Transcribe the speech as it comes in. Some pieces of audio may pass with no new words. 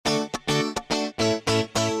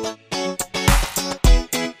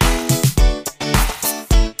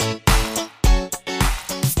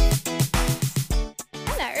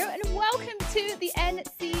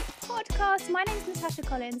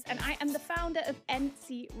founder of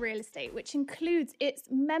NC Real Estate, which includes its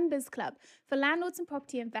members club for landlords and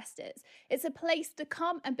property investors. It's a place to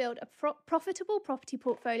come and build a profitable property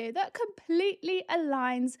portfolio that completely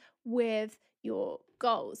aligns with your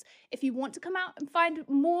goals. If you want to come out and find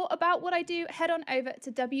more about what I do, head on over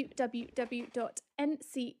to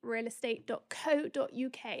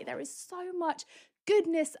www.ncrealestate.co.uk. There is so much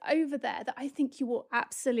goodness over there that I think you will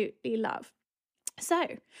absolutely love. So,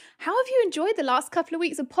 how have you enjoyed the last couple of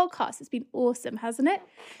weeks of podcasts? It's been awesome, hasn't it?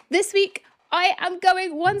 This week, I am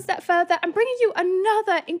going one step further and bringing you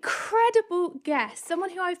another incredible guest, someone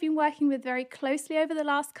who I've been working with very closely over the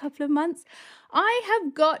last couple of months. I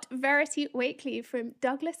have got Verity Wakely from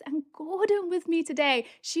Douglas and Gordon with me today.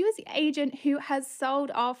 She was the agent who has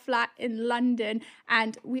sold our flat in London,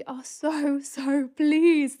 and we are so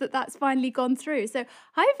pleased that that's finally gone through. So,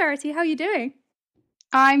 hi Verity, how are you doing?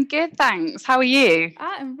 I'm good, thanks. How are you?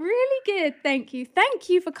 I'm really good, thank you. Thank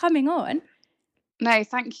you for coming on. No,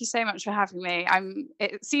 thank you so much for having me.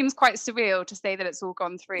 It seems quite surreal to say that it's all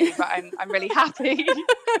gone through, but I'm really happy.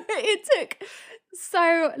 It took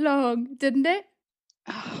so long, didn't it?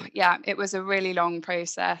 Oh, yeah, it was a really long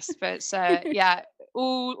process, but yeah,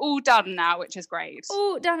 all done now, which is great.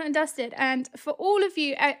 All done and dusted. And for all of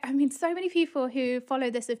you, I mean, so many people who follow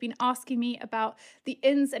this have been asking me about the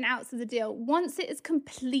ins and outs of the deal. Once it is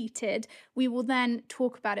completed, we will then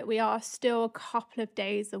talk about it. We are still a couple of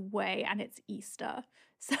days away and it's Easter.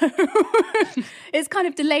 So it's kind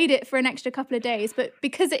of delayed it for an extra couple of days. But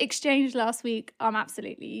because it exchanged last week, I'm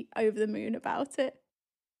absolutely over the moon about it.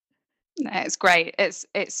 No, it's great. It's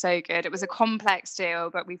so good. It was a complex deal,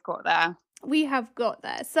 but we've got there. We have got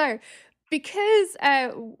there. So because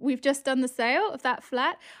we've just done the sale of that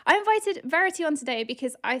flat, I invited Verity on today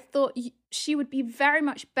because I thought she would be very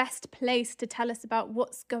much best placed to tell us about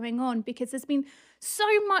what's going on, because there's been so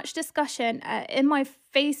much discussion in my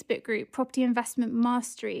Facebook group, Property Investment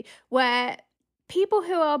Mastery, where people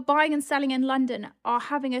who are buying and selling in London are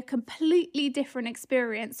having a completely different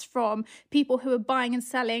experience from people who are buying and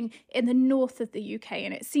selling in the north of the UK.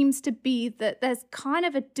 And it seems to be that there's kind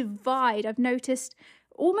of a divide. I've noticed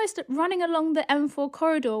almost running along the M4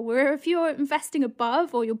 corridor, where if you're investing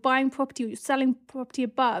above or you're buying property or you're selling property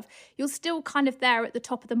above, you're still kind of there at the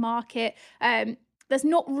top of the market. There's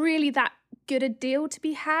not really that good a deal to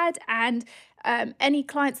be had. And any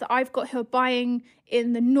clients that I've got who are buying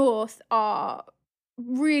in the north are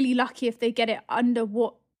really lucky if they get it under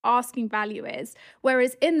what asking value is,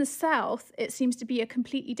 whereas in the south it seems to be a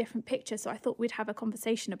completely different picture. So I thought we'd have a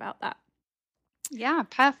conversation about that. Yeah,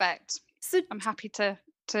 perfect. So I'm happy to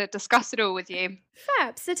discuss it all with you.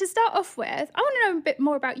 Fab. So to start off with, I want to know a bit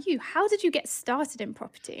more about you. How did you get started in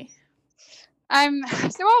property?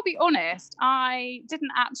 So I'll be honest, I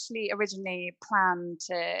didn't actually originally plan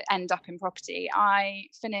to end up in property. I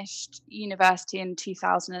finished university in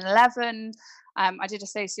 2011. I did a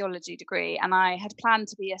sociology degree and I had planned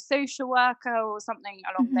to be a social worker or something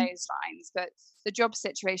along those lines, but the job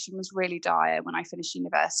situation was really dire when I finished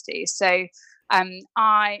university. So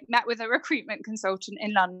I met with a recruitment consultant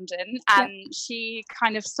in London, and she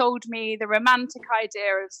kind of sold me the romantic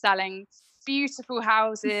idea of selling beautiful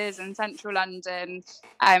houses in central London.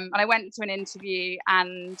 And I went to an interview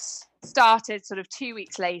and started sort of 2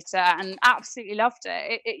 weeks later and absolutely loved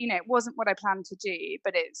it. It wasn't what I planned to do,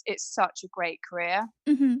 but it's such a great career.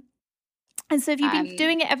 Mm-hmm. And so have you been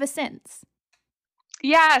doing it ever since?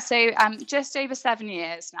 Yeah, so just over 7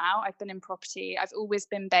 years now I've been in property. I've always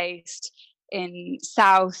been based in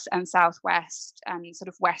South and Southwest and sort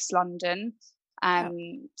of West London.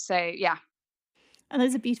 So yeah. And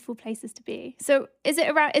those are beautiful places to be. So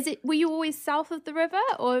were you always south of the river,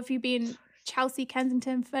 or have you been Chelsea,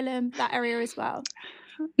 Kensington, Fulham, that area as well?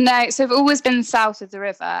 No, so I've always been south of the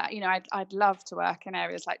river. I'd love to work in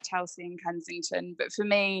areas like Chelsea and Kensington, but for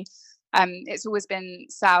me, it's always been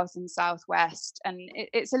south and southwest, and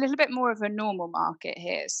it's a little bit more of a normal market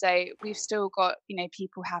here. So we've still got,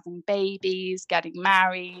 people having babies, getting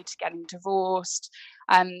married, getting divorced,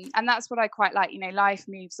 and that's what I quite like. Life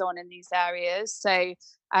moves on in these areas. So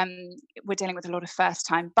we're dealing with a lot of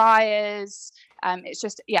first-time buyers. It's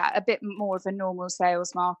just, a bit more of a normal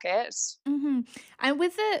sales market. Mm-hmm. And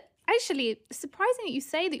with the actually surprising that you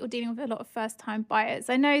say that you're dealing with a lot of first-time buyers.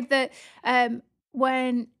 I know that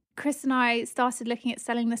when Chris and I started looking at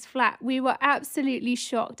selling this flat, we were absolutely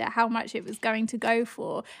shocked at how much it was going to go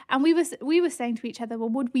for. And we were saying to each other, well,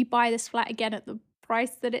 would we buy this flat again at the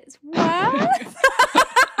price that it's worth?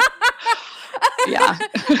 Yeah.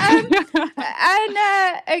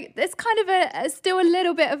 It's kind of still a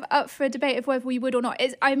little bit of up for debate of whether we would or not.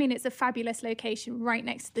 It's a fabulous location right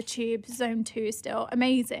next to the tube. Zone 2 is still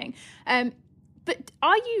amazing. But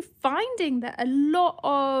are you finding that a lot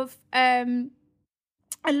of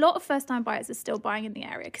first time buyers are still buying in the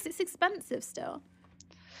area because it's expensive still?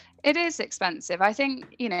 It is expensive. I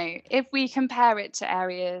think, if we compare it to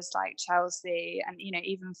areas like Chelsea and,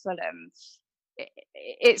 even Fulham,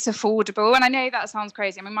 it's affordable. And I know that sounds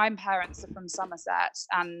crazy. I mean, my parents are from Somerset,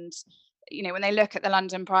 and when they look at the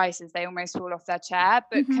London prices, they almost fall off their chair.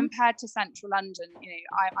 But Hmm. compared to central London,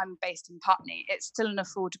 I'm based in Putney, it's still an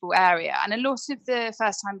affordable area. And a lot of the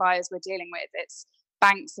first time buyers we're dealing with, it's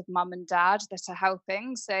banks of mum and dad that are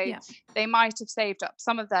helping. So Yeah. they might have saved up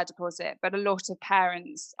some of their deposit, but a lot of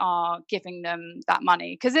parents are giving them that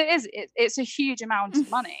money because it's a huge amount of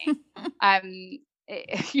money. Um,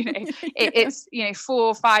 it, you know, Yeah. it's 4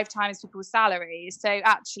 or 5 times people's salaries. So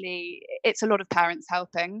actually, it's a lot of parents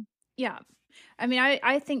helping. Yeah. I mean,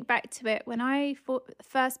 I think back to it when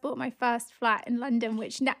first bought my first flat in London,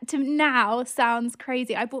 which to now sounds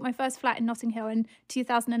crazy. I bought my first flat in Notting Hill in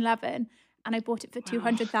 2011 and I bought it for Wow.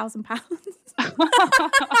 £200,000.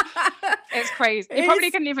 It's crazy. You probably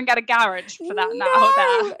It's couldn't even get a garage for that now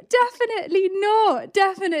no, there. definitely not.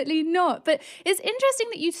 Definitely not. But it's interesting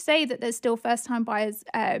that you say that there's still first time buyers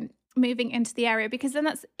moving into the area because then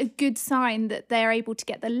that's a good sign that they're able to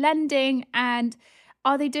get the lending. And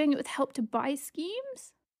are they doing it with Help to Buy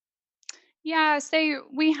schemes? Yeah, so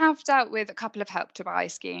we have dealt with a couple of Help to Buy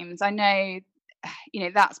schemes. I know,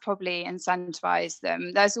 that's probably incentivized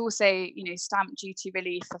them. There's also, stamp duty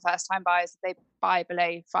relief for first time buyers if they buy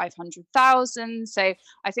below 500,000. So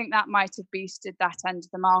I think that might have boosted that end of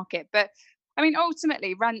the market. But I mean,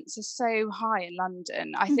 ultimately, rents are so high in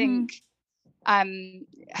London. I Hmm. think um,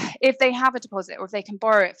 if they have a deposit or if they can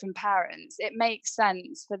borrow it from parents, it makes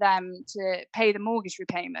sense for them to pay the mortgage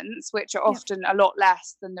repayments, which are Yeah. often a lot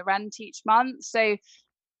less than the rent each month. So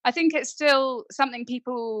I think it's still something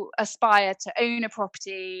people aspire to own a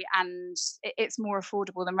property, and it's more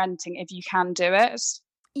affordable than renting if you can do it.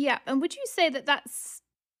 Yeah. And would you say that that's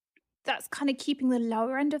kind of keeping the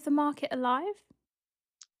lower end of the market alive?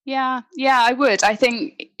 Yeah, I would. I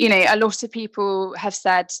think, a lot of people have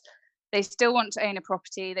said they still want to own a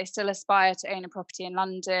property, they still aspire to own a property in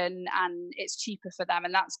London, and it's cheaper for them.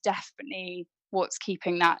 And that's definitely what's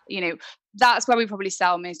keeping that, that's where we probably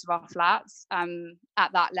sell most of our flats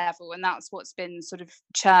at that level. And that's what's been sort of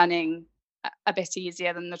churning a bit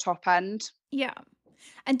easier than the top end. Yeah.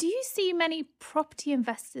 And do you see many property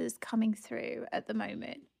investors coming through at the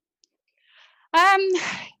moment? Um,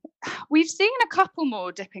 we've seen a couple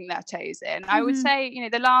more dipping their toes in. I would Hmm. say,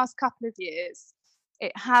 the last couple of years,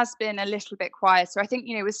 it has been a little bit quieter. I think,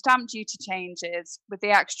 with stamp duty changes, with the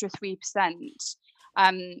extra 3%,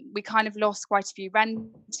 we kind of lost quite a few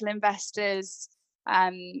rental investors.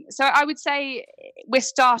 So I would say we're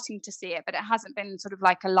starting to see it, but it hasn't been sort of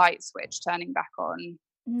like a light switch turning back on.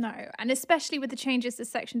 No. And especially with the changes to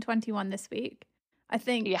Section 21 this week, I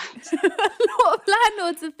think Yeah. a lot of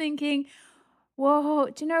landlords are thinking, whoa,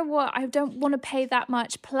 do you know what? I don't want to pay that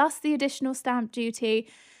much, plus the additional stamp duty,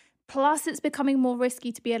 plus it's becoming more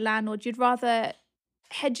risky to be a landlord. You'd rather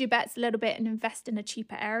hedge your bets a little bit and invest in a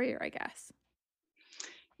cheaper area, I guess.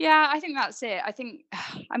 Yeah, I think that's it. I think,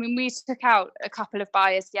 I mean, we took out a couple of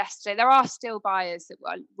buyers yesterday. There are still buyers that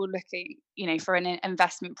were looking, for an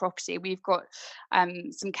investment property. We've got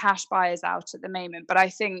some cash buyers out at the moment, but I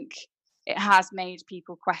think it has made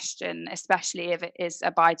people question, especially if it is a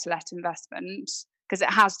buy to let investment, because it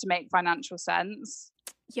has to make financial sense.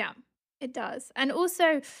 Yeah, it does. And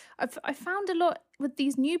also, I found a lot with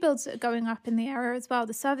these new builds that are going up in the area as well.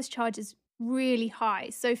 The service charge is really high.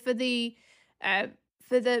 So uh,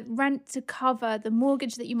 for the rent to cover the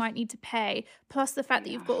mortgage that you might need to pay, plus the fact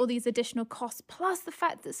that you've Yeah. got all these additional costs, plus the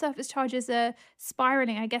fact that service charges are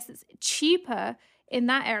spiraling, I guess it's cheaper in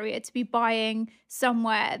that area to be buying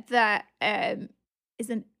somewhere that is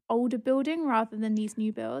an older building rather than these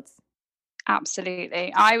new builds.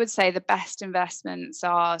 Absolutely. I would say the best investments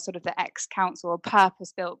are sort of the ex-council or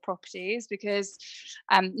purpose-built properties because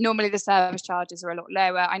normally the service charges are a lot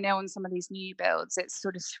lower. I know on some of these new builds it's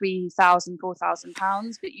sort of 3,000, 4,000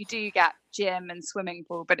 pounds, but you do get gym and swimming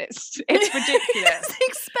pool, but it's ridiculous.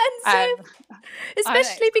 It's Um, expensive. I know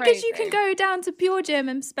Especially it's because you can crazy. go down to Pure Gym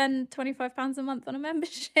and spend £25 a month on a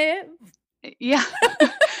membership. Yeah.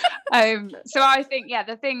 So I think, yeah,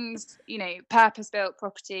 the things, purpose-built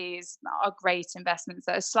properties are great investments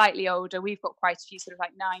that are slightly older. We've got quite a few sort of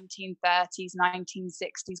like 1930s,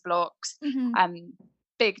 1960s blocks, Mhm. um,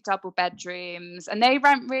 big double bedrooms, and they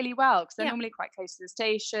rent really well because they're Yeah. normally quite close to the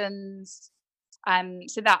stations.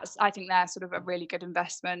 So I think they're sort of a really good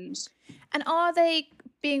investment. And are they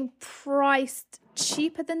being priced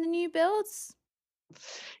cheaper than the new builds?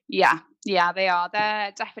 Yeah, they are.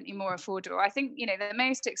 They're definitely more affordable. I think, the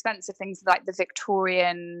most expensive things like the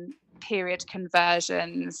Victorian period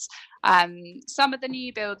conversions. Some of the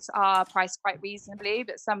new builds are priced quite reasonably,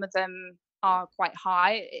 but some of them are quite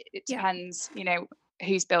high. It Yeah. depends,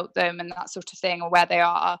 who's built them and that sort of thing, or where they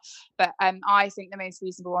are. But I think the most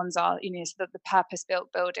reasonable ones are, sort of the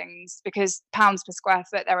purpose-built buildings, because pounds per square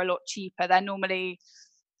foot, they're a lot cheaper. They're normally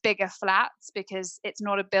bigger flats because it's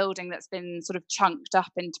not a building that's been sort of chunked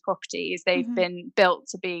up into properties. They've Hmm. been built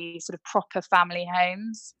to be sort of proper family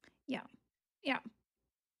homes. Yeah. Yeah.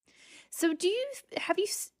 So have you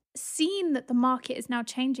seen that the market is now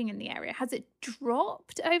changing in the area? Has it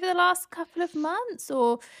dropped over the last couple of months,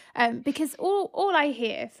 or because all I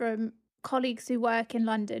hear from colleagues who work in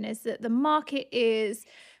London is that the market is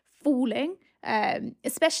falling,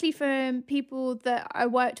 especially from people that I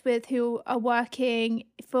worked with who are working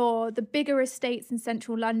for the bigger estates in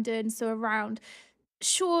central London, so around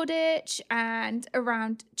Shoreditch and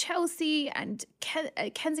around Chelsea and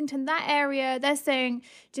Kensington, that area. They're saying,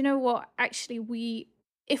 do you know what? Actually,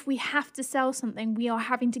 if we have to sell something, we are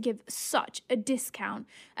having to give such a discount,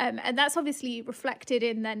 and that's obviously reflected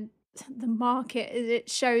in then the market. It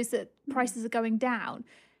shows that prices are going down.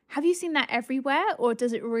 Have you seen that everywhere, or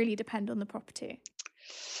does it really depend on the property?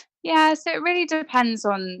 Yeah, so it really depends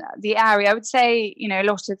on the area. I would say, a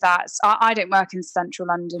lot of that. I don't work in central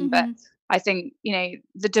London, but Hmm. I think,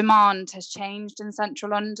 the demand has changed in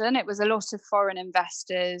central London. It was a lot of foreign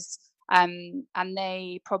investors, and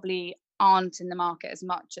they probably aren't in the market as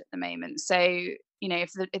much at the moment. So,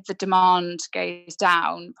 if the demand goes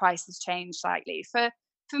down, prices change slightly.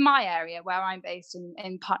 For my area, where I'm based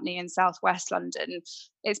in Putney in southwest London,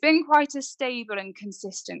 it's been quite a stable and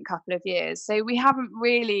consistent couple of years. So we haven't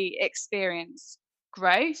really experienced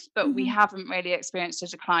growth, but we Hmm. haven't really experienced a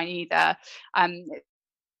decline either.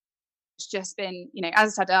 It's just been,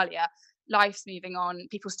 as I said earlier, life's moving on.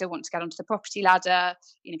 People still want to get onto the property ladder.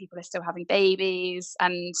 People are still having babies,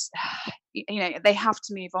 and they have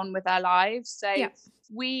to move on with their lives. So Yeah.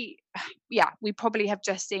 we, yeah, we probably have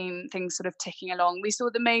just seen things sort of ticking along. We saw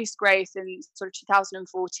the most growth in sort of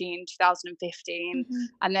 2014, 2015, Hmm.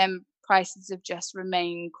 and then prices have just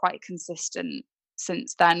remained quite consistent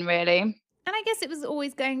since then, really. And I guess it was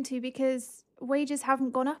always going to, because wages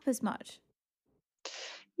haven't gone up as much.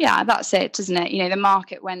 Yeah, that's it, isn't it? The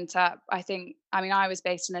market went up. I was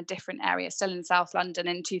based in a different area, still in South London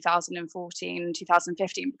in 2014,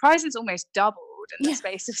 2015. Prices almost doubled in the Yeah.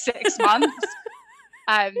 space of 6 months.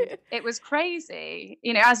 It was crazy.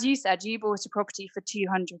 As you said, you bought a property for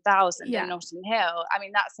 200,000 in Yeah. Notting Hill. I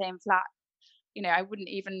mean, that same flat, I wouldn't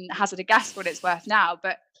even hazard a guess what it's worth now,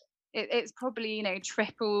 but it's probably,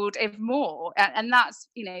 tripled, if more. And that's,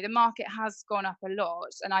 the market has gone up a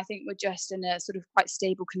lot. And I think we're just in a sort of quite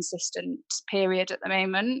stable, consistent period at the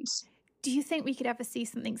moment. Do you think we could ever see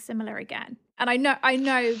something similar again? And I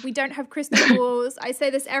know we don't have crystal balls. I say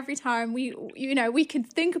this every time. We can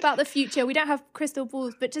think about the future. We don't have crystal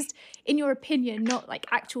balls, but just in your opinion, not like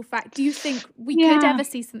actual fact, do you think we could Yeah. ever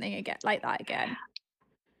see something again like that again?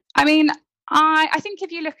 I mean, I think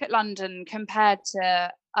if you look at London compared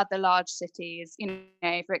to other large cities,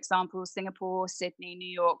 for example, Singapore, Sydney, New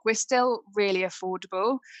York, we're still really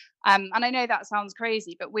affordable. And I know that sounds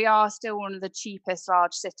crazy, but we are still one of the cheapest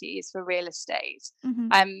large cities for real estate. Hmm.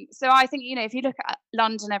 So I think, if you look at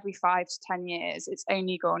London every 5 to 10 years, it's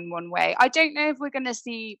only gone one way. I don't know if we're going to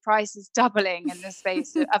see prices doubling in the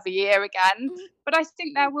space of a year again, but I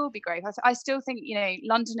think there will be growth. I still think,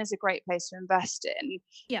 London is a great place to invest in.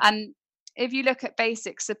 Yeah. And if you look at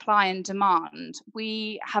basic supply and demand,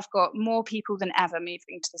 we have got more people than ever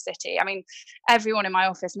moving to the city. I mean, everyone in my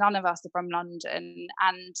office, none of us are from London,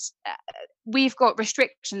 and we've got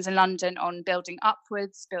restrictions in London on building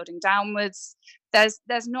upwards, building downwards. There's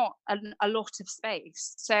not a lot of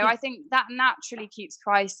space, so Yeah. I think that naturally keeps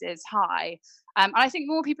prices high. And I think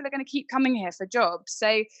more people are going to keep coming here for jobs.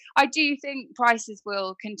 So I do think prices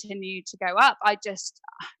will continue to go up. I just,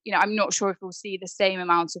 I'm not sure if we'll see the same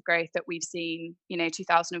amount of growth that we've seen,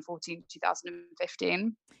 2014,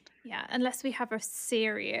 2015. Yeah, unless we have a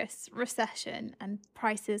serious recession and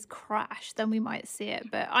prices crash, then we might see it.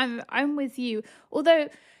 But I'm with you. Although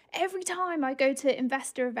every time I go to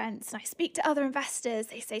investor events and I speak to other investors,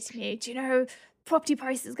 they say to me, "Do you know property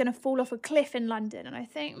prices going to fall off a cliff in London?" And I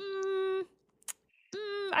think,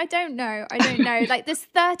 I don't know. I don't know. Like this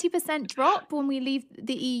 30% drop when we leave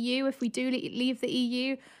the EU, if we do leave the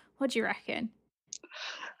EU, what do you reckon?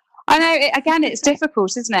 I know. Again, it's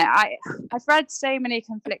difficult, isn't it? I've read so many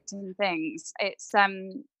conflicting things.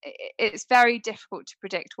 It's very difficult to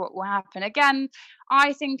predict what will happen. Again,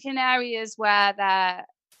 I think in areas where there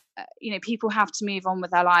people have to move on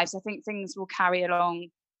with their lives. I think things will carry along,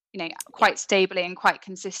 Yeah. quite stably and quite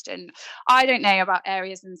consistent. I don't know about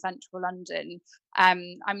areas in central London.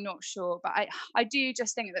 I'm not sure, but I do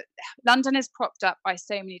just think that London is propped up by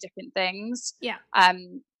so many different things. Yeah.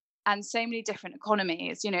 And so many different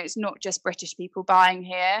economies. It's not just British people buying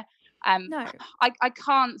here. Um, No. I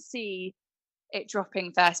can't see it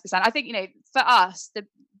dropping 30%. I think, for us,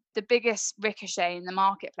 the biggest ricochet in the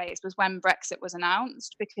marketplace was when Brexit was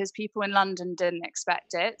announced, because people in London didn't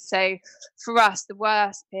expect it. So for us, the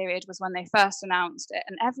worst period was when they first announced it,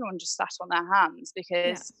 and everyone just sat on their hands Yeah.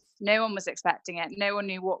 because no one was expecting it. No one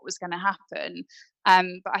knew what was going to happen.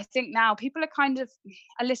 But I think now people are kind of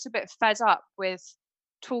a little bit fed up with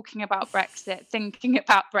talking about Brexit, thinking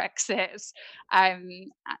about Brexit.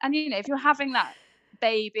 And if you're having that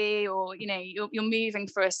baby, or you're moving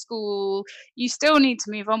for a school, you still need to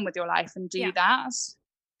move on with your life and do Yeah. that.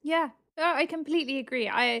 Yeah. I completely agree.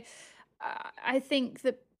 I think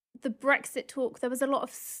that the Brexit talk, there was a lot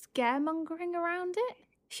of scaremongering around it.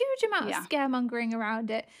 Huge amount of Yeah, scaremongering around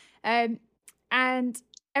it. And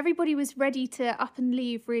everybody was ready to up and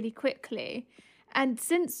leave really quickly. And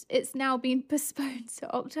since it's now been postponed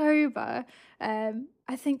to October,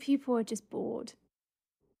 I think people are just bored.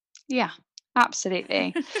 yeah,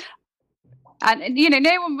 absolutely. And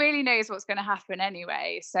no one really knows what's going to happen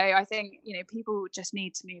anyway, so I think people just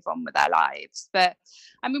need to move on with their lives. But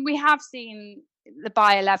I mean, we have seen the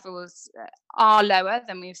buyer levels are lower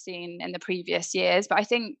than we've seen in the previous years, but I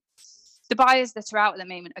think the buyers that are out at the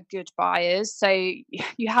moment are good buyers. So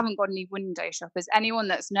you haven't got any window shoppers. Anyone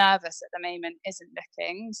that's nervous at the moment isn't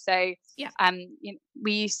looking. So Yeah.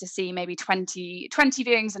 we used to see maybe 20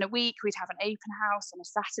 viewings in a week. We'd have an open house on a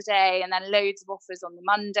Saturday and then loads of offers on the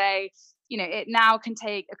Monday. It now can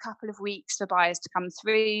take a couple of weeks for buyers to come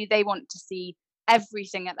through. They want to see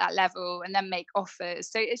everything at that level and then make offers.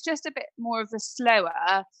 So it's just a bit more of a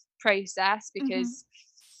slower process, Hmm. because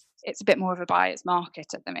it's a bit more of a buyer's market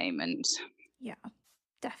at the moment. Yeah,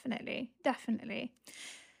 definitely. Definitely.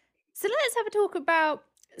 So let's have a talk about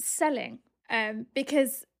selling,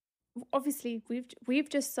 because obviously we've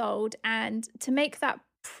just sold, and to make that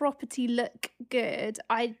property look good,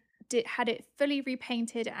 I had it fully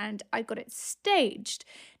repainted and I got it staged.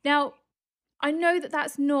 Now, I know that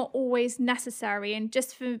that's not always necessary, and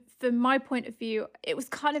just from my point of view, it was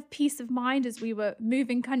kind of peace of mind as we were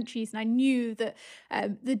moving countries, and I knew that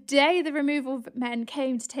the day the removal men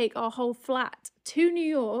came to take our whole flat to New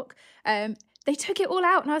York, they took it all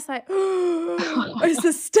out, and I was like, "Oh, it's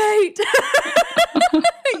a state."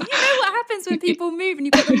 You know what happens when people move, and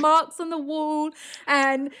you've got the marks on the wall,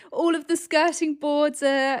 and all of the skirting boards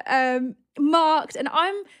are marked, and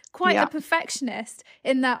I'm quite a Yeah, perfectionist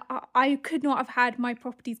in that I could not have had my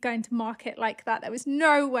properties going to market like that. There was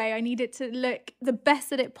no way. I needed to look the best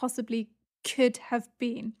that it possibly could have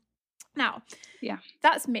been. Now, yeah.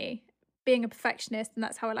 that's me being a perfectionist, and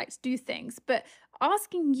that's how I like to do things. But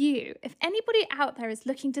asking you, if anybody out there is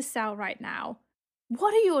looking to sell right now,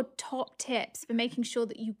 what are your top tips for making sure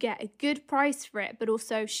that you get a good price for it, but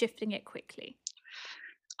also shifting it quickly?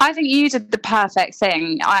 I think you did the perfect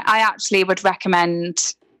thing. I actually would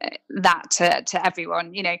recommend that to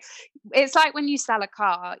everyone. It's like when you sell a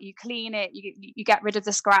car, you clean it, you get rid of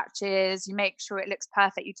the scratches, you make sure it looks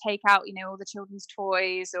perfect, you take out all the children's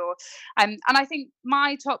toys, or and I think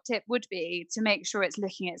my top tip would be to make sure it's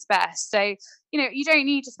looking its best. So you don't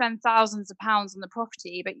need to spend thousands of pounds on the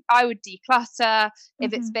property, but I would declutter.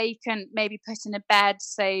 If it's Hmm. vacant, maybe put in a bed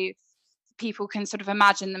so people can sort of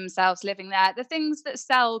imagine themselves living there. The things that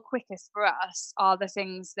sell quickest for us are the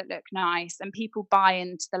things that look nice and people buy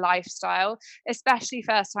into the lifestyle, especially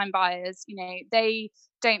first time buyers. They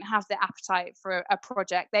don't have the appetite for a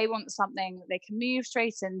project. They want something that they can move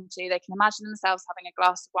straight into. They can imagine themselves having a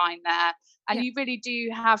glass of wine there. And Yeah. you really do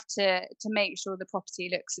have to make sure the property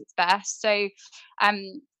looks its best. So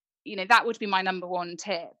um that would be my number one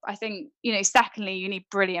tip. I think, secondly, you need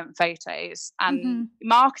brilliant photos, and Hmm.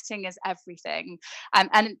 marketing is everything.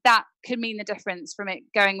 And that could mean the difference from it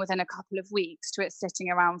going within a couple of weeks to it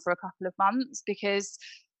sitting around for a couple of months, because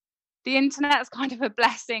the internet is kind of a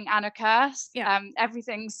blessing and a curse. Yeah.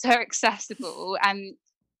 Everything's so accessible, and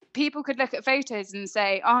people could look at photos and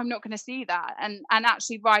say, "Oh, I'm not going to see that," and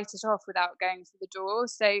actually write it off without going through the door.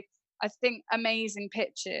 So I think amazing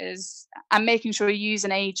pictures and making sure you use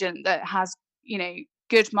an agent that has,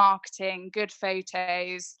 good marketing, good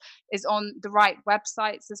photos, is on the right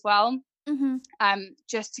websites as well, Hmm.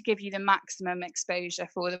 just to give you the maximum exposure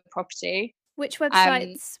for the property. Which Um,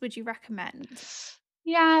 websites would you recommend?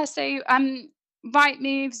 yeah, so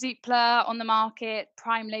Rightmove, Zoopla on the market,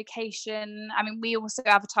 prime location. I mean, we also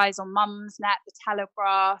advertise on Mumsnet, The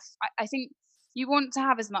Telegraph. I think you want to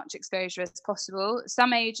have as much exposure as possible.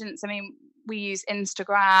 Some agents, I mean, we use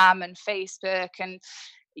Instagram and Facebook, and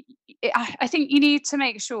I think you need to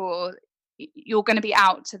make sure you're going to be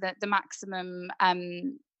out to the maximum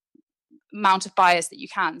amount of buyers that you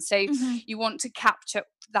can. So Mhm. you want to capture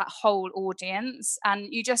that whole audience, and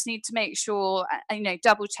you just need to make sure,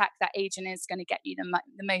 double check that agent is going to get you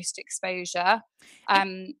the most exposure.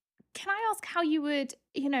 And Um, can I ask how you would,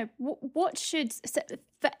 what should, so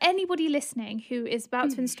for anybody listening who is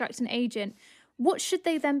about to mm, instruct an agent, what should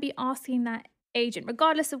they then be asking that agent,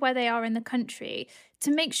 regardless of where they are in the country, to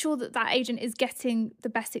make sure that that agent is getting the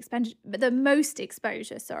best exposure, the most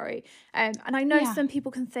exposure, sorry. And I know yeah. some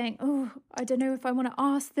people can think, oh, I don't know if I want to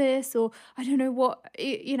ask this, or I don't know what,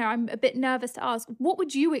 I'm a bit nervous to ask. What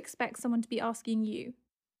would you expect someone to be asking you?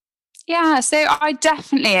 Yeah, so I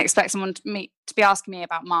definitely expect someone to be asking me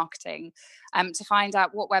about marketing, to find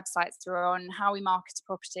out what websites they're on, how we market a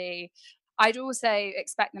property. I'd also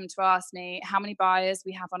expect them to ask me how many buyers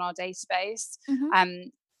we have on our database. Hmm.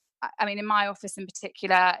 Um, I mean, in my office in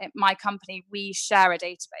particular, at my company, we share a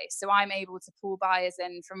database. So I'm able to pull buyers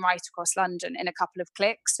in from right across London in a couple of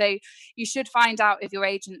clicks. So you should find out if your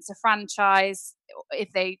agent's a franchise,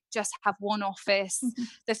 if they just have one office. Hmm.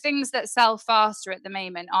 The things that sell faster at the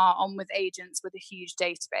moment are on with agents with a huge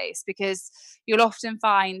database, because you'll often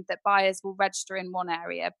find that buyers will register in one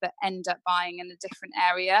area but end up buying in a different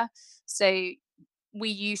area. So we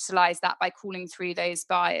utilize that by calling through those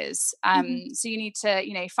buyers. Hmm. So you need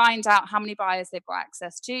to, find out how many buyers they've got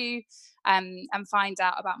access to, and find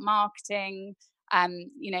out about marketing.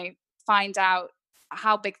 You know, find out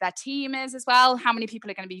how big their team is as well, how many people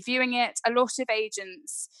are going to be viewing it. A lot of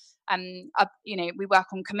agents, we work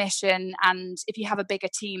on commission, and if you have a bigger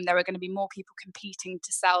team, there are going to be more people competing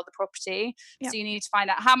to sell the property. Yeah. So you need to find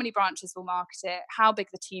out how many branches will market it, how big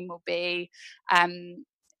the team will be. Um,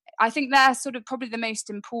 I think they're sort of probably the most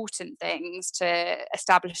important things to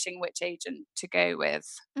establishing which agent to go with.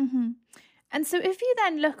 Hmm. And so if you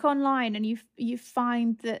then look online and you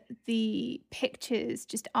find that the pictures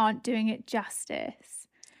just aren't doing it justice,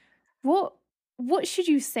 what what should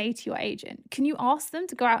you say to your agent? Can you ask them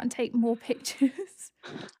to go out and take more pictures?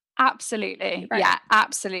 Absolutely. Right. Yeah,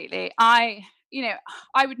 absolutely. I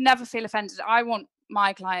would never feel offended. I want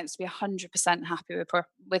my clients to be 100% happy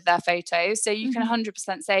with their photos. So you can Mhm.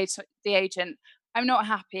 100% say to the agent, I'm not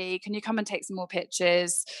happy. Can you come and take some more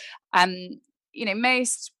pictures? Um,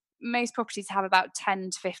 most properties have about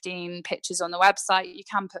 10 to 15 pictures on the website. You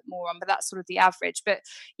can put more on, but that's sort of the average. But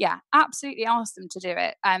yeah, absolutely ask them to do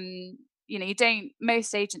it. You don't,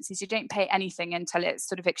 most agencies, you don't pay anything until it's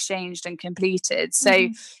sort of exchanged and completed. So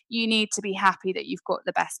Mhm. you need to be happy that you've got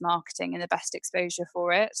the best marketing and the best exposure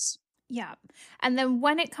for it. Yeah. And then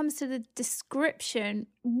when it comes to the description,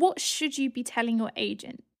 what should you be telling your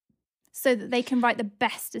agent so that they can write the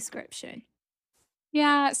best description?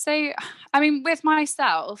 Yeah, so I mean, with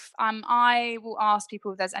myself, I will ask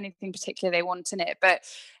people if there's anything particular they want in it, but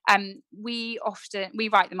we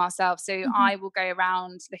write them ourselves. So Mhm. I will go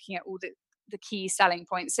around looking at all the key selling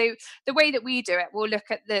points. So the way that we do it, we'll look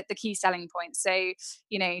at the key selling points. So,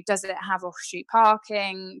 does it have off-street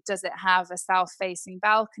parking? Does it have a south-facing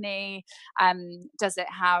balcony? Does it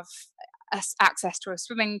have access to a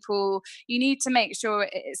swimming pool? You need to make sure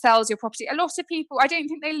it sells your property. A lot of people, I don't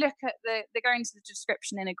think they look at they go into the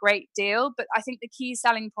description in a great deal, but I think the key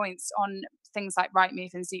selling points on things like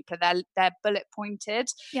Rightmove and Zoopla, they're bullet pointed,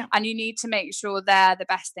 Yeah. and you need to make sure they're the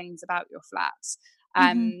best things about your flat.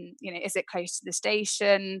 Mhm. Is it close to the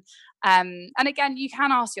station? And again, you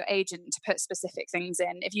can ask your agent to put specific things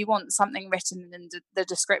in. If you want something written in the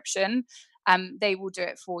description, they will do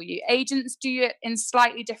it for you. Agents do it in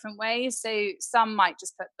slightly different ways. So some might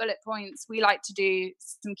just put bullet points. We like to do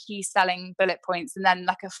some key selling bullet points and then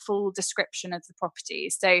like a full description of the property.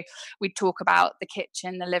 So we talk about the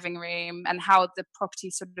kitchen, the living room, and how the property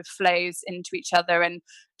sort of flows into each other, and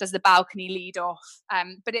does the balcony lead off.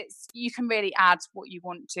 But you can really add what you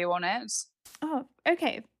want to on it. Oh,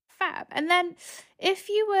 okay. Fab. And then if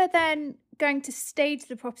you were then going to stage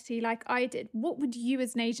the property like I did, what would you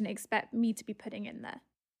as an agent expect me to be putting in there?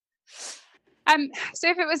 So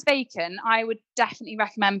if it was vacant, I would definitely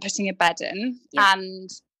recommend putting a bed in, Yeah. and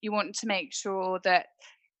you want to make sure that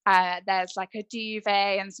there's like a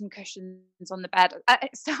duvet and some cushions on the bed.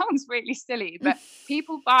 It sounds really silly, but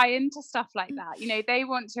people buy into stuff like that. They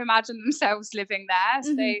want to imagine themselves living there.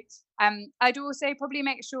 Mhm. So I'd also probably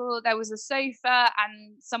make sure there was a sofa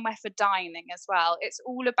and somewhere for dining as well. It's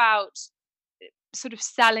all about sort of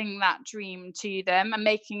selling that dream to them and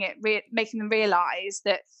making them realize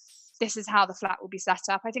that this is how the flat will be set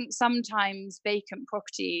up. I think sometimes vacant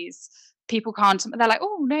properties, people can't, they're like,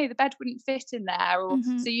 oh no, the bed wouldn't fit in there, or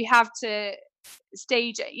Mhm. so you have to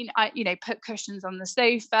stage it, put cushions on the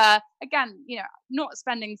sofa. Again, not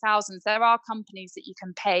spending thousands. There are companies that you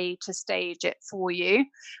can pay to stage it for you.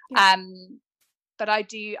 Yeah. But I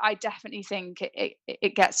definitely think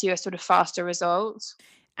it gets you a sort of faster result.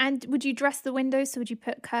 And would you dress the windows? So would you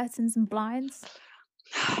put curtains and blinds?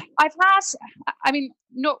 I mean,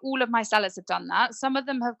 not all of my sellers have done that. Some of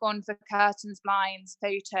them have gone for curtains, blinds,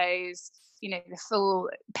 photos, the full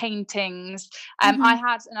paintings. I Mhm.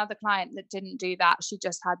 had another client that didn't do that. She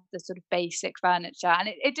just had the sort of basic furniture, and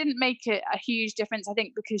it didn't make a huge difference, I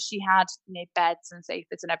think, because she had, beds and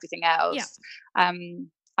sofas and everything Yeah. else.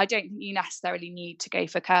 I don't think you necessarily need to go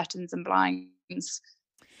for curtains and blinds.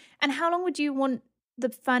 And how long would you want the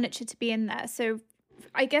furniture to be in there? So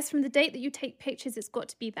I guess from the date that you take pictures, it's got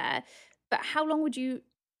to be there. But how long would you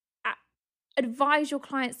advise your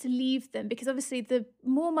clients to leave them? Because obviously, the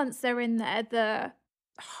more months they're in there, the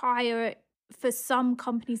higher for some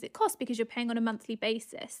companies it costs because you're paying on a monthly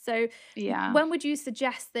basis. So Yeah. when would you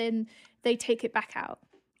suggest then they take it back out?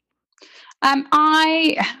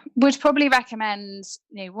 I would probably recommend,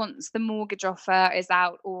 once the mortgage offer is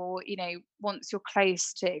out, or, once you're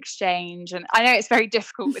close to exchange. And I know it's very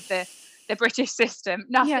difficult with the British system.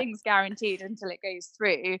 Yeah. Nothing's guaranteed until it goes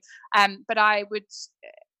through. But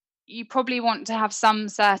you probably want to have some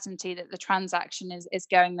certainty that the transaction is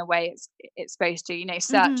going the way it's supposed to. Mhm.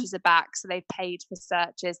 Searches are back, so they've paid for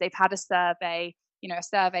searches. They've had a survey. A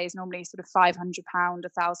survey is normally sort of £500,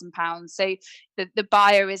 £1,000. So the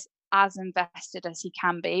buyer is as invested as he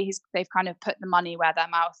can be. They've kind of put the money where their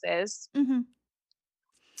mouth is. Mhm.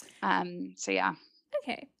 So yeah.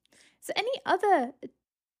 Okay. So any other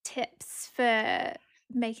tips for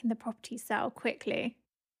making the property sell quickly?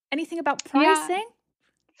 Anything about Yeah. pricing?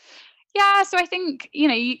 Yeah, so I think,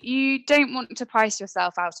 you don't want to price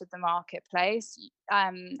yourself out of the marketplace.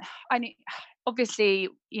 I mean, obviously,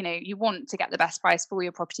 you want to get the best price for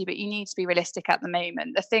your property, but you need to be realistic at the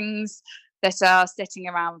moment. The things that are sitting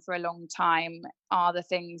around for a long time are the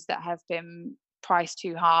things that have been priced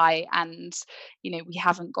too high, and we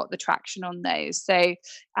haven't got the traction on those. So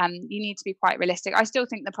you need to be quite realistic. I still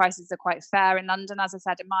think the prices are quite fair in London. As I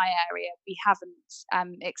said, in my area we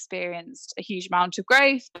haven't experienced a huge amount of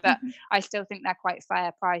growth, but Mhm. I still think they're quite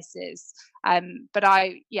fair prices. But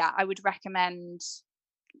I would recommend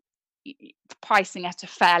pricing at a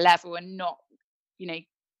fair level and not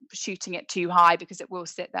shooting it too high, because it will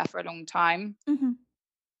sit there for a long time. Mhm.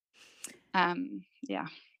 Yeah.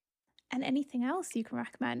 And anything else you can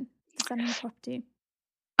recommend for selling a property?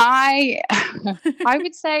 I I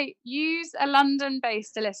would say use a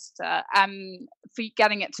London-based solicitor for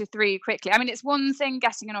getting it to through quickly. I mean, it's one thing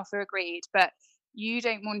getting an offer agreed, but you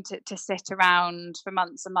don't want it to sit around for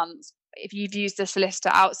months and months. If you've used a solicitor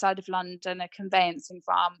outside of London, a conveyancing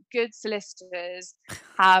firm, good solicitors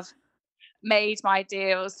have made my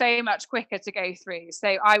deal so much quicker to go through.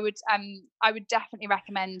 So I would definitely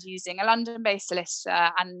recommend using a London-based solicitor,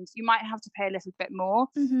 and you might have to pay a little bit more,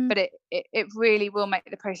 Mhm. but it really will make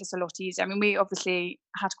the process a lot easier. I mean, we obviously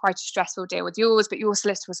had quite a stressful deal with yours, but your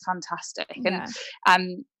solicitor was fantastic. And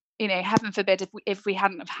Yeah. heaven forbid, if we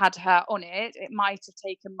hadn't have had her on it, it might have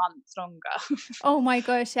taken months longer. Oh my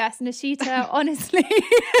gosh, yes. Nishita, honestly,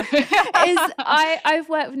 I've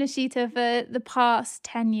worked with Nishita for the past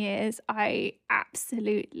 10 years. I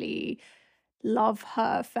absolutely love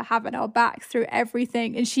her for having our back through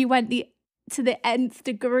everything. And she went to the nth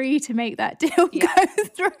degree to make that deal Yeah, go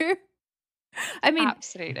through. I mean,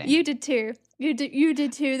 absolutely. you did too. You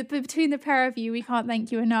did too. Between the pair of you, we can't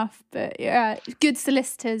thank you enough. But yeah, good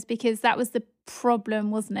solicitors, because that was the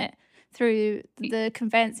problem, wasn't it? Through the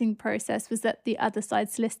conveyancing process, was that the other side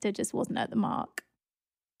solicitor just wasn't at the mark.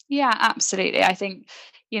 Yeah, absolutely. I think,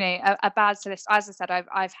 a bad solicitor, as I said,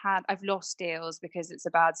 I've lost deals because it's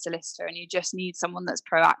a bad solicitor, and you just need someone that's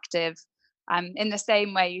proactive. In the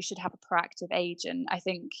same way, you should have a proactive agent. I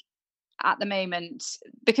think at the moment,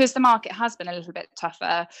 because the market has been a little bit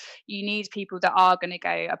tougher, you need people that are going to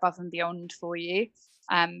go above and beyond for you.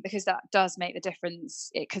 Because that does make the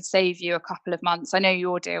difference. It could save you a couple of months. I know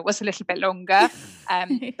your deal was a little bit longer,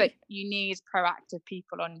 but you need proactive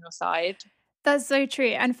people on your side. That's so true.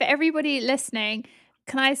 And for everybody listening,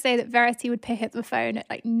 can I say that Verity would pick up the phone at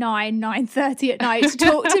like 9:30 at night to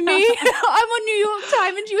talk to me? I'm on New York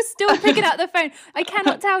time and she was still picking up the phone. I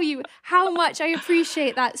cannot tell you how much I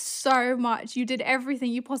appreciate that so much. You did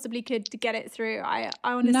everything you possibly could to get it through. I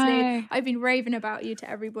honestly, No. I've been raving about you to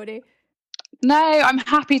everybody. No, I'm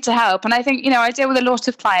happy to help. And I think, I deal with a lot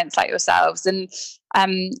of clients like yourselves. And,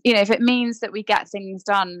 if it means that we get things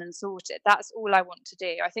done and sorted, that's all I want to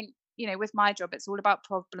do. I think, with my job, it's all about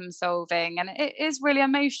problem solving, and it is really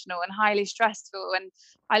emotional and highly stressful. And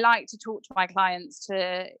I like to talk to my clients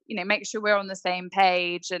to, make sure we're on the same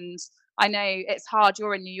page. And I know it's hard.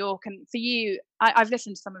 You're in New York. And for you, I've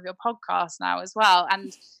listened to some of your podcasts now as well.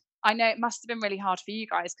 And I know it must have been really hard for you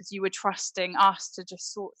guys because you were trusting us to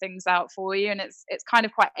just sort things out for you, and it's kind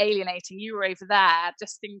of quite alienating. You were over there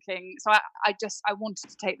just thinking. So I wanted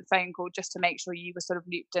to take the phone call just to make sure you were sort of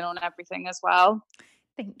looped in on everything as well.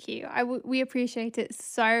 Thank you. We appreciate it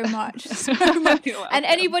so much, so much. And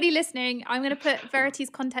anybody listening, I'm going to put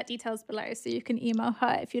Verity's contact details below, so you can email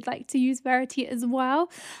her if you'd like to use Verity as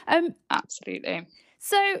well. Absolutely.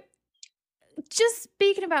 So, just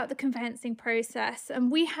speaking about the conveyancing process,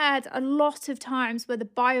 and we had a lot of times where the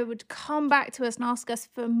buyer would come back to us and ask us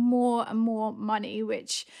for more and more money,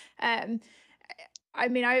 which, I've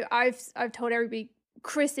told everybody,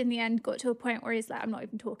 Chris in the end got to a point where he's like, I'm not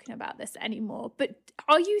even talking about this anymore. But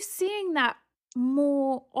are you seeing that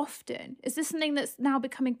more often? Is this something that's now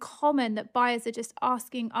becoming common, that buyers are just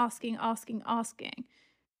asking?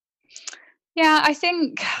 Yeah, I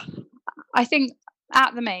think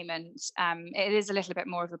at the moment, it is a little bit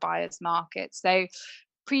more of a buyer's market. So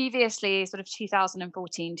previously, sort of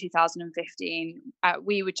 2014, 2015,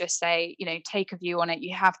 we would just say, take a view on it.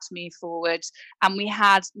 You have to move forward. And we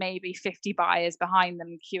had maybe 50 buyers behind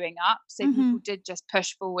them queuing up. So people did just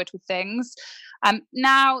push forward with things.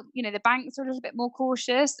 Now, the banks are a little bit more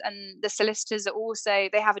cautious, and the solicitors are also,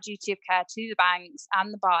 they have a duty of care to the banks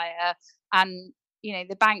and the buyer. And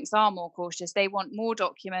the banks are more cautious. They want more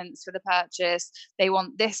documents for the purchase. They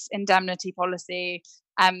want this indemnity policy.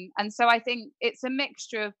 And so I think it's a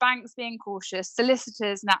mixture of banks being cautious,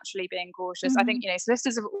 solicitors naturally being cautious. I think,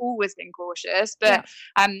 solicitors have always been cautious, but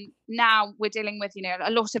now we're dealing with,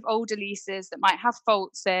 a lot of older leases that might have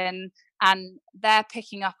faults in, and they're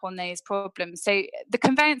picking up on those problems. So the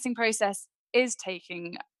conveyancing process is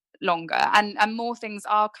taking longer, and more things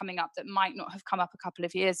are coming up that might not have come up a couple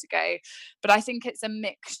of years ago. But I think it's a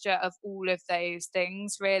mixture of all of those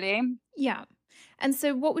things, really. Yeah. And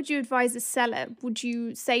so what would you advise a seller? Would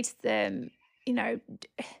you say to them,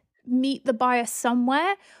 meet the buyer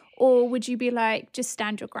somewhere, or would you be like, just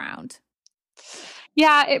stand your ground?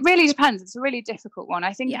 Yeah, it really depends. It's a really difficult one.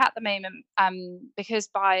 I think at the moment, because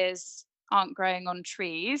buyers aren't growing on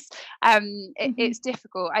trees, it's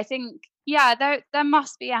difficult. I think, there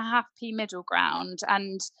must be a happy middle ground.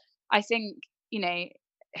 And I think,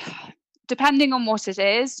 depending on what it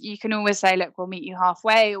is, you can always say, look, we'll meet you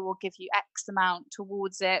halfway, or we'll give you X amount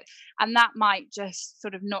towards it. And that might just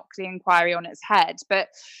sort of knock the inquiry on its head. But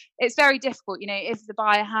it's very difficult. If the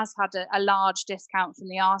buyer has had a large discount from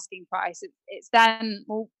the asking price, it's then,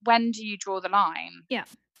 well, when do you draw the line? Yeah.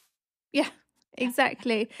 Yeah,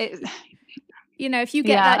 exactly. If you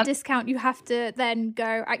get that discount, you have to then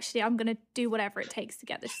go, actually, I'm going to do whatever it takes to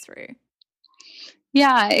get this through.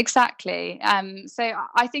 Yeah, exactly. So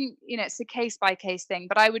I think, it's a case by case thing,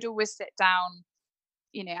 but I would always sit down,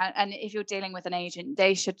 and if you're dealing with an agent,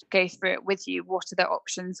 they should go through it with you. What are the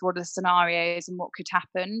options? What are the scenarios, and what could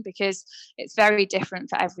happen? Because it's very different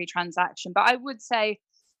for every transaction. But I would say,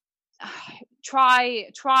 try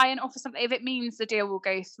and offer something if it means the deal will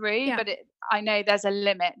go through. But I know there's a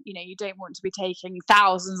limit. You don't want to be taking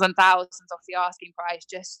thousands and thousands off the asking price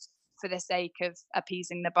just for the sake of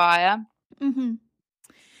appeasing the buyer. And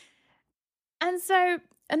so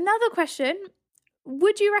another question,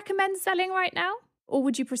 would you recommend selling right now, or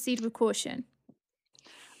would you proceed with caution?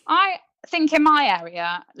 I think in my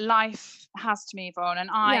area, life has to move on, and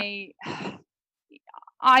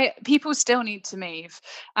people still need to move.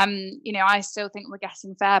 I still think we're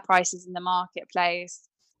getting fair prices in the marketplace.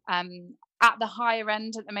 At the higher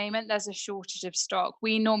end at the moment, there's a shortage of stock.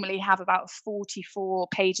 We normally have about 44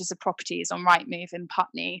 pages of properties on Rightmove in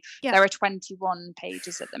Putney. There are 21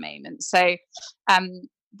 pages at the moment. So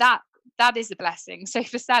that is a blessing. So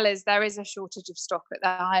for sellers, there is a shortage of stock at the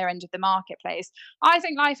higher end of the marketplace. I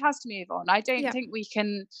think life has to move on. I don't think we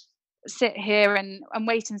can sit here and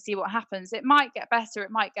wait and see what happens. It might get better, it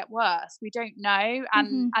might get worse. We don't know.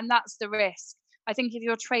 And that's the risk. I think if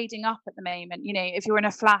you're trading up at the moment, if you're in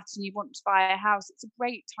a flat and you want to buy a house, it's a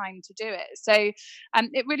great time to do it. So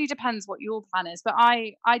it really depends what your plan is. But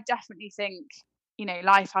I definitely think,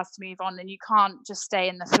 life has to move on, and you can't just stay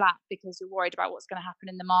in the flat because you're worried about what's going to happen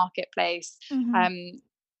in the marketplace.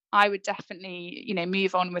 I would definitely,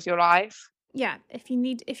 move on with your life. Yeah, if you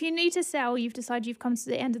need to sell, you've decided you've come to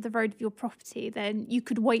the end of the road of your property, then you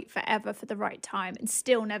could wait forever for the right time and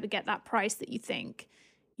still never get that price that you think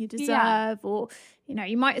you Yeah, deserve, or,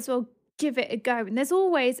 you might as well give it a go. And there's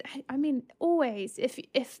always, always,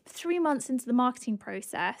 if 3 months into the marketing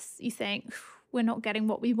process, you think we're not getting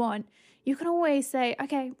what we want, you can always say,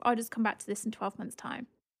 okay, I'll just come back to this in 12 months' time.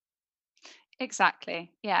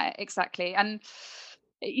 exactly. Yeah, exactly. And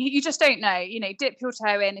you just don't know, dip your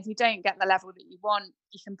toe in. If you don't get the level that you want,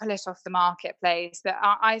 you can pull it off the marketplace. But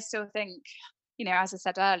I still think, as I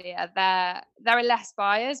said earlier, there are less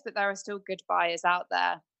buyers, but there are still good buyers out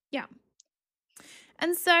there. Yeah.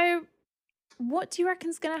 And so, what do you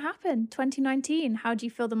reckon is going to happen 2019? How do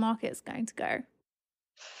you feel the market's going to go?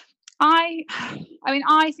 I I mean,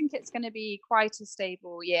 I think it's gonna be quite a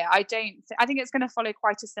stable year. I think it's gonna follow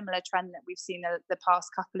quite a similar trend that we've seen the past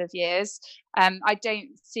couple of years. I don't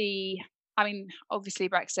see I mean, obviously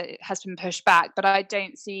Brexit has been pushed back, but I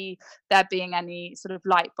don't see there being any sort of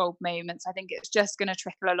light bulb moments. I think it's just gonna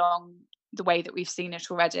trickle along the way that we've seen it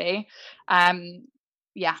already. Um,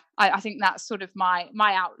 yeah, I think that's sort of my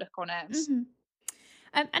outlook on it. Hmm.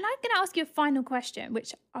 And I'm going to ask you a final question,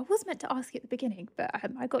 which I was meant to ask you at the beginning, but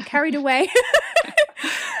I got carried away.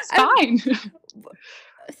 It's um, fine.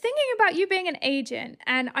 Thinking about you being an agent,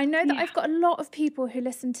 and I know that Yeah. I've got a lot of people who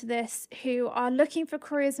listen to this who are looking for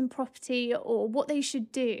careers in property or what they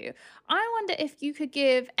should do. I wonder if you could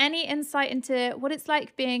give any insight into what it's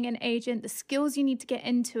like being an agent, the skills you need to get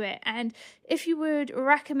into it, and if you would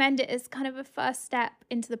recommend it as kind of a first step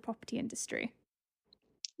into the property industry.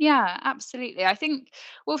 Yeah, absolutely. I think,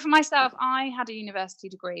 well, for myself, I had a university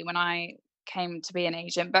degree when I came to be an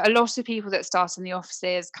agent, but a lot of people that start in the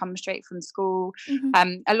offices come straight from school.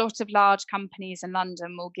 Hmm. A lot of large companies in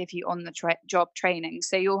London will give you on the job training.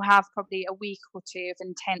 So you'll have probably a week or two of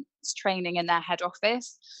intense training in their head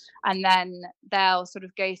office. And then they'll sort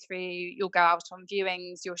of go through, you'll go out on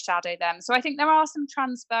viewings, you'll shadow them. So I think there are some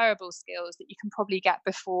transferable skills that you can probably get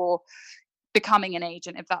before becoming an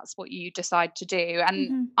agent if that's what you decide to do. And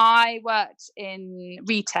Hmm. I worked in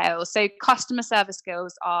retail, so customer service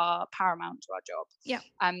skills are paramount to our job. Yeah.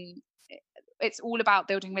 Um, it's all about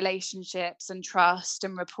building relationships and trust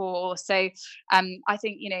and rapport. So I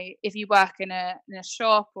think if you work in a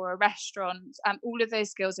shop or a restaurant, all of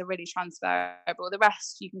those skills are really transferable. The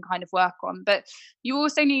rest you can kind of work on, but you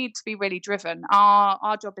also need to be really driven.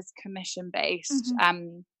 Our job is commission based,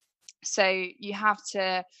 Hmm. so you have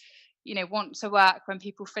to want to work when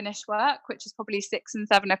people finish work, which is probably 6 and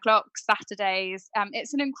 7 o'clock Saturdays.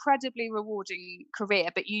 It's an incredibly rewarding career,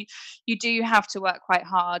 but you do have to work quite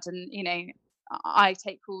hard. And I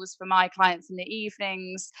take calls for my clients in the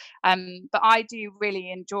evenings, but I do really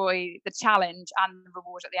enjoy the challenge and the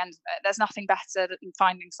reward at the end of it. There's nothing better than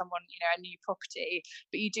finding someone a new property,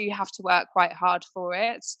 but you do have to work quite hard for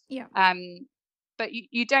it. Yeah. But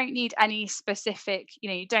you don't need any specific,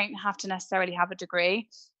 you don't have to necessarily have a degree.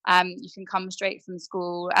 You can come straight from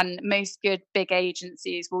school, and most good big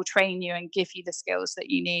agencies will train you and give you the skills that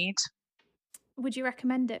you need. Would you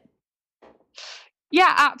recommend it?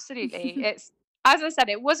 Yeah, absolutely. It's, as I said,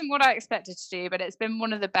 it wasn't what I expected to do, but it's been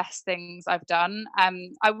one of the best things I've done.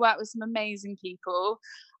 I worked with some amazing people.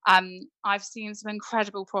 I've seen some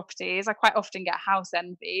incredible properties. I quite often get house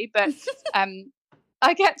envy, but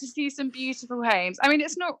I get to see some beautiful homes. I mean,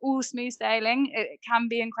 it's not all smooth sailing. It can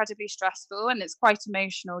be incredibly stressful, and it's quite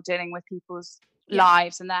emotional dealing with people's Yeah.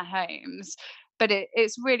 lives and their homes. But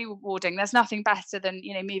it's really rewarding. There's nothing better than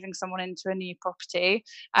moving someone into a new property.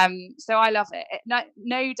 So I love it.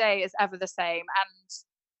 No day is ever the same, and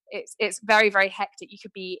it's very, very hectic. You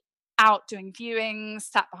could be out doing viewings,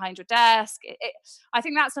 sat behind your desk. I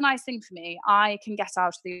think that's a nice thing for me. I can get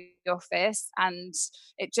out of the office, and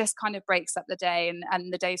it just kind of breaks up the day, and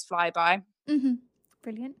the days fly by. Hmm.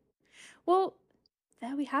 Brilliant. Well,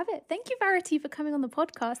 there we have it. Thank you, Verity, for coming on the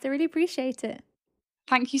podcast. I really appreciate it.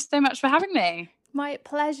 Thank you so much for having me. My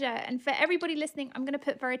pleasure. And for everybody listening, I'm going to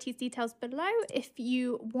put Verity's details below if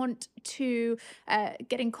you want to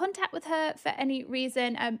get in contact with her for any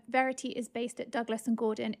reason. Verity is based at Douglas and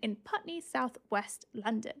Gordon in Putney, southwest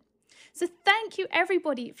London. So thank you,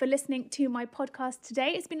 everybody, for listening to my podcast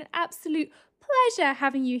today. It's been an absolute pleasure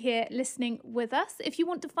having you here listening with us. If you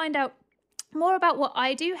want to find out more about what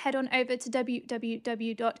I do, head on over to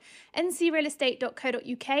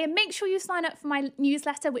www.ncrealestate.co.uk and make sure you sign up for my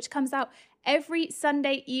newsletter, which comes out every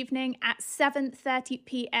Sunday evening at 7:30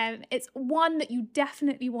 p.m. It's one that you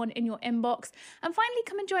definitely want in your inbox. And finally,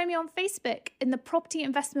 come and join me on Facebook in the Property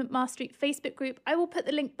Investment Mastery Facebook group. I will put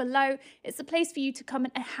the link below. It's a place for you to come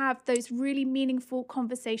and have those really meaningful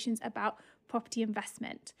conversations about property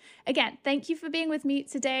investment. Again, thank you for being with me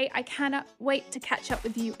today. I cannot wait to catch up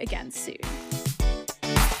with you again soon.